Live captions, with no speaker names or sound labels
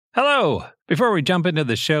Hello! Before we jump into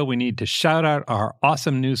the show, we need to shout out our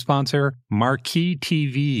awesome new sponsor, Marquee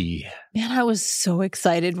TV. Man, I was so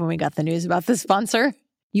excited when we got the news about this sponsor.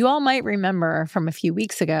 You all might remember from a few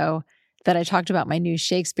weeks ago that I talked about my new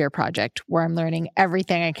Shakespeare project, where I'm learning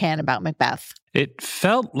everything I can about Macbeth. It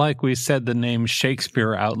felt like we said the name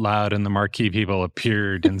Shakespeare out loud and the Marquee people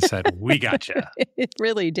appeared and said, we gotcha. It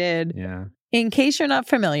really did. Yeah. In case you're not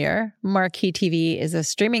familiar, Marquee TV is a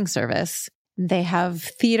streaming service. They have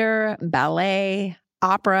theater, ballet,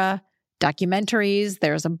 opera, documentaries.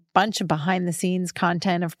 There's a bunch of behind-the-scenes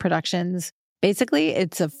content of productions. Basically,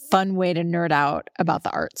 it's a fun way to nerd out about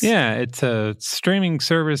the arts. Yeah, it's a streaming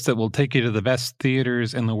service that will take you to the best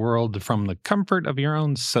theaters in the world from the comfort of your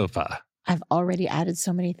own sofa. I've already added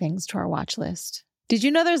so many things to our watch list. Did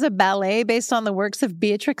you know there's a ballet based on the works of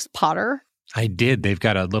Beatrix Potter? I did. They've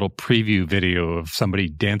got a little preview video of somebody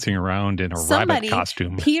dancing around in a rabbit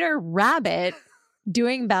costume. Peter Rabbit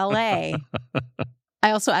doing ballet.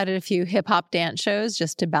 I also added a few hip-hop dance shows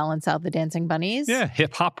just to balance out the dancing bunnies. Yeah,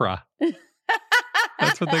 hip-hopera.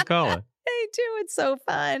 That's what they call it. They do. It's so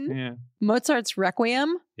fun. Yeah. Mozart's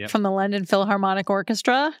Requiem from the London Philharmonic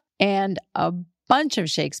Orchestra and a bunch of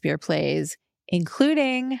Shakespeare plays,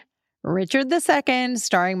 including Richard II,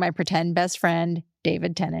 starring my pretend best friend,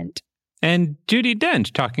 David Tennant. And Judi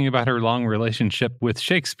Dench talking about her long relationship with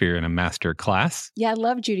Shakespeare in a master class. Yeah, I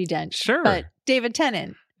love Judi Dench. Sure. But David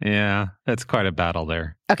Tennant. Yeah, that's quite a battle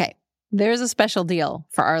there. Okay, there's a special deal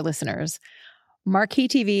for our listeners. Marquee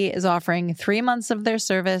TV is offering 3 months of their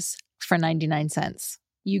service for 99 cents.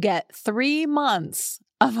 You get 3 months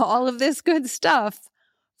of all of this good stuff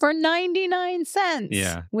for 99 cents.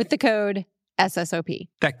 Yeah. With the code SSOP.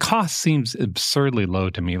 That cost seems absurdly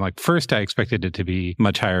low to me. Like, first, I expected it to be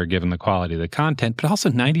much higher given the quality of the content, but also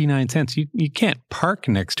 99 cents. You can't park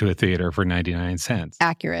next to a theater for 99 cents.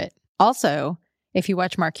 Accurate. Also, if you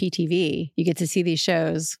watch Marquee TV, you get to see these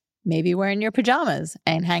shows maybe wearing your pajamas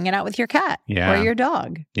and hanging out with your cat or your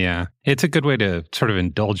dog. Yeah. It's a good way to sort of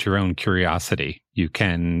indulge your own curiosity. You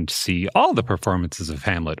can see all the performances of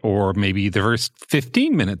Hamlet, or maybe the first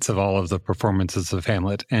 15 minutes of all of the performances of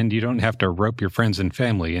Hamlet, and you don't have to rope your friends and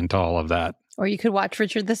family into all of that. Or you could watch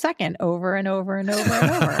Richard II over and over and over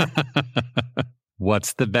and over.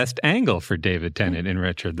 What's the best angle for David Tennant in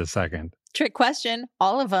Richard II? Trick question.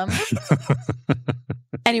 All of them.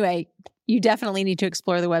 Anyway, you definitely need to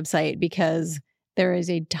explore the website because there is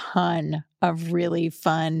a ton of really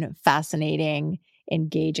fun, fascinating,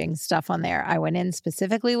 engaging stuff on there. I went in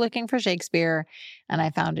specifically looking for Shakespeare, and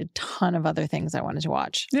I found a ton of other things I wanted to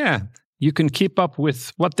watch. Yeah. You can keep up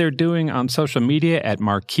with what they're doing on social media at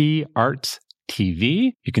Marquee Arts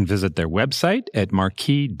TV. You can visit their website at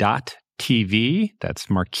marquee.tv. That's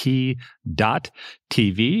marquee.tv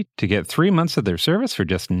to get 3 months of their service for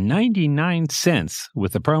just 99 cents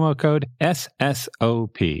with the promo code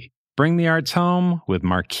SSOP. Bring the arts home with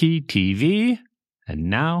Marquee TV. And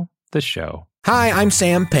now, the show. Hi, I'm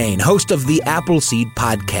Sam Payne, host of the Appleseed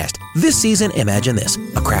Podcast. This season, imagine this: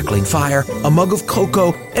 a crackling fire, a mug of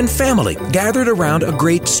cocoa, and family gathered around a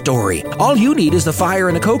great story. All you need is the fire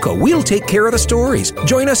and the cocoa. We'll take care of the stories.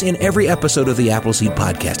 Join us in every episode of the Appleseed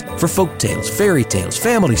Podcast for folk tales, fairy tales,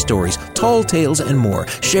 family stories, tall tales, and more,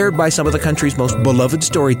 shared by some of the country's most beloved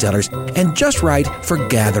storytellers, and just right for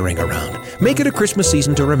gathering around. Make it a Christmas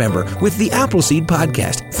season to remember with the Appleseed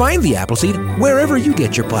Podcast. Find the Appleseed wherever you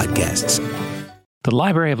get your podcasts. The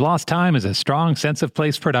Library of Lost Time is a strong sense of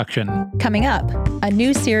place production. Coming up, a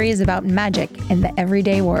new series about magic in the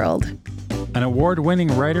everyday world. An award-winning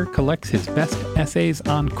writer collects his best essays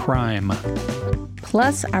on crime.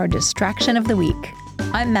 Plus our distraction of the week.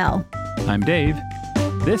 I'm Mel. I'm Dave.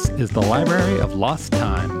 This is the Library of Lost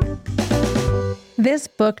Time. This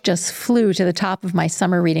book just flew to the top of my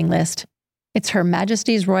summer reading list. It's Her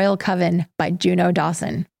Majesty's Royal Coven by Juno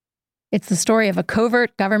Dawson. It's the story of a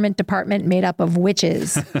covert government department made up of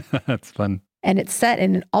witches. That's fun. And it's set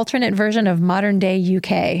in an alternate version of modern-day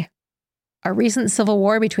UK. A recent civil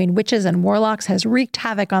war between witches and warlocks has wreaked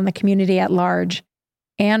havoc on the community at large,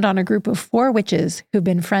 and on a group of 4 witches who've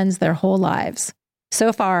been friends their whole lives.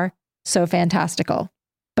 So far, so fantastical.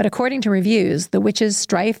 But according to reviews, the witches'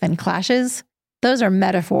 strife and clashes, those are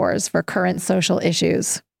metaphors for current social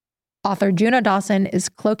issues. Author Juno Dawson is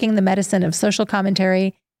cloaking the medicine of social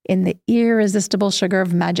commentary in the irresistible sugar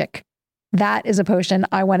of magic. That is a potion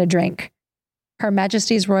I want to drink. Her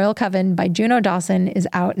Majesty's Royal Coven by Juno Dawson is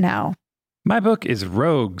out now. My book is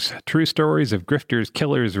Rogues, True Stories of Grifters,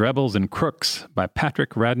 Killers, Rebels, and Crooks by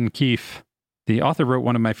Patrick Radden Keefe. The author wrote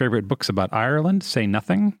one of my favorite books about Ireland, Say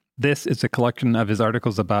Nothing. This is a collection of his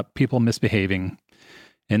articles about people misbehaving.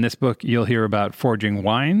 In this book, you'll hear about forging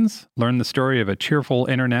wines, learn the story of a cheerful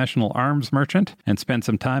international arms merchant, and spend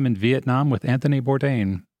some time in Vietnam with Anthony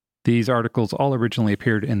Bourdain. These articles all originally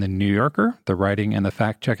appeared in The New Yorker. The writing and the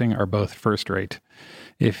fact-checking are both first-rate.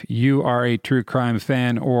 If you are a true crime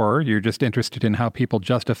fan or you're just interested in how people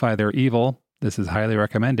justify their evil, this is highly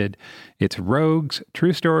recommended. It's Rogues,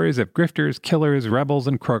 True Stories of Grifters, Killers, Rebels,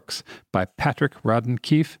 and Crooks by Patrick Rodden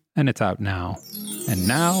Keefe, and it's out now. And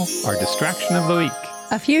now, our distraction of the week.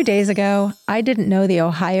 A few days ago, I didn't know the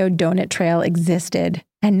Ohio Donut Trail existed,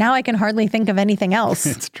 and now I can hardly think of anything else.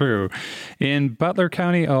 It's true. In Butler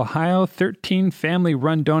County, Ohio, 13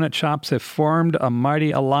 family-run donut shops have formed a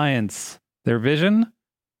mighty alliance. Their vision?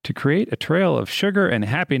 To create a trail of sugar and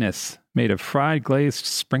happiness made of fried, glazed,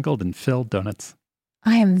 sprinkled, and filled donuts.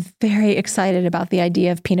 I am very excited about the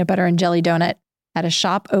idea of peanut butter and jelly donut at a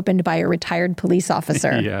shop opened by a retired police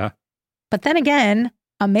officer. Yeah. But then again,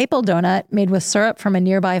 a maple donut made with syrup from a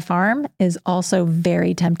nearby farm is also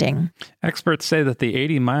very tempting. Experts say that the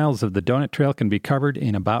 80 miles of the donut trail can be covered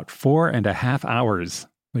in about 4.5 hours,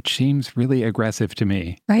 which seems really aggressive to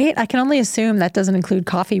me. Right? I can only assume that doesn't include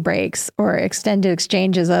coffee breaks or extended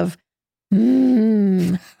exchanges of,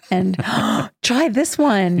 and try this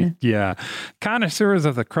one. Yeah. Connoisseurs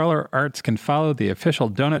of the cruller arts can follow the official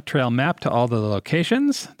Donut Trail map to all the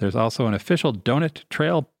locations. There's also an official Donut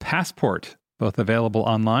Trail passport, both available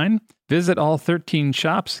online. Visit all 13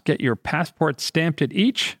 shops, get your passport stamped at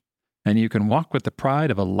each, and you can walk with the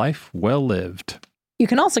pride of a life well lived. You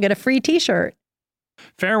can also get a free t-shirt.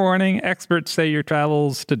 Fair warning, experts say your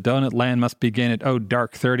travels to Donut Land must begin at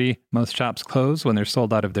dark 30. Most shops close when they're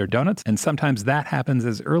sold out of their donuts, and sometimes that happens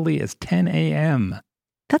as early as 10 a.m.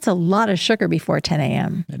 That's a lot of sugar before 10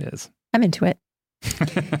 a.m. It is. I'm into it.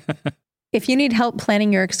 If you need help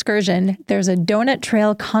planning your excursion, there's a Donut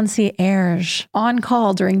Trail concierge on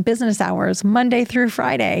call during business hours, Monday through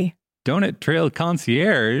Friday. Donut Trail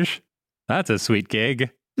concierge? That's a sweet gig.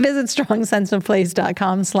 Visit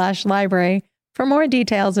strongsenseofplace.com/library for more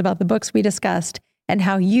details about the books we discussed and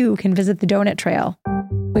how you can visit the Donut Trail.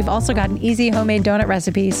 We've also got an easy homemade donut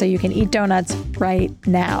recipe so you can eat donuts right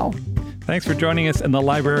now. Thanks for joining us in the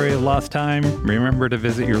Library of Lost Time. Remember to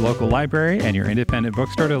visit your local library and your independent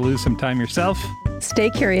bookstore to lose some time yourself. Stay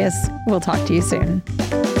curious. We'll talk to you soon.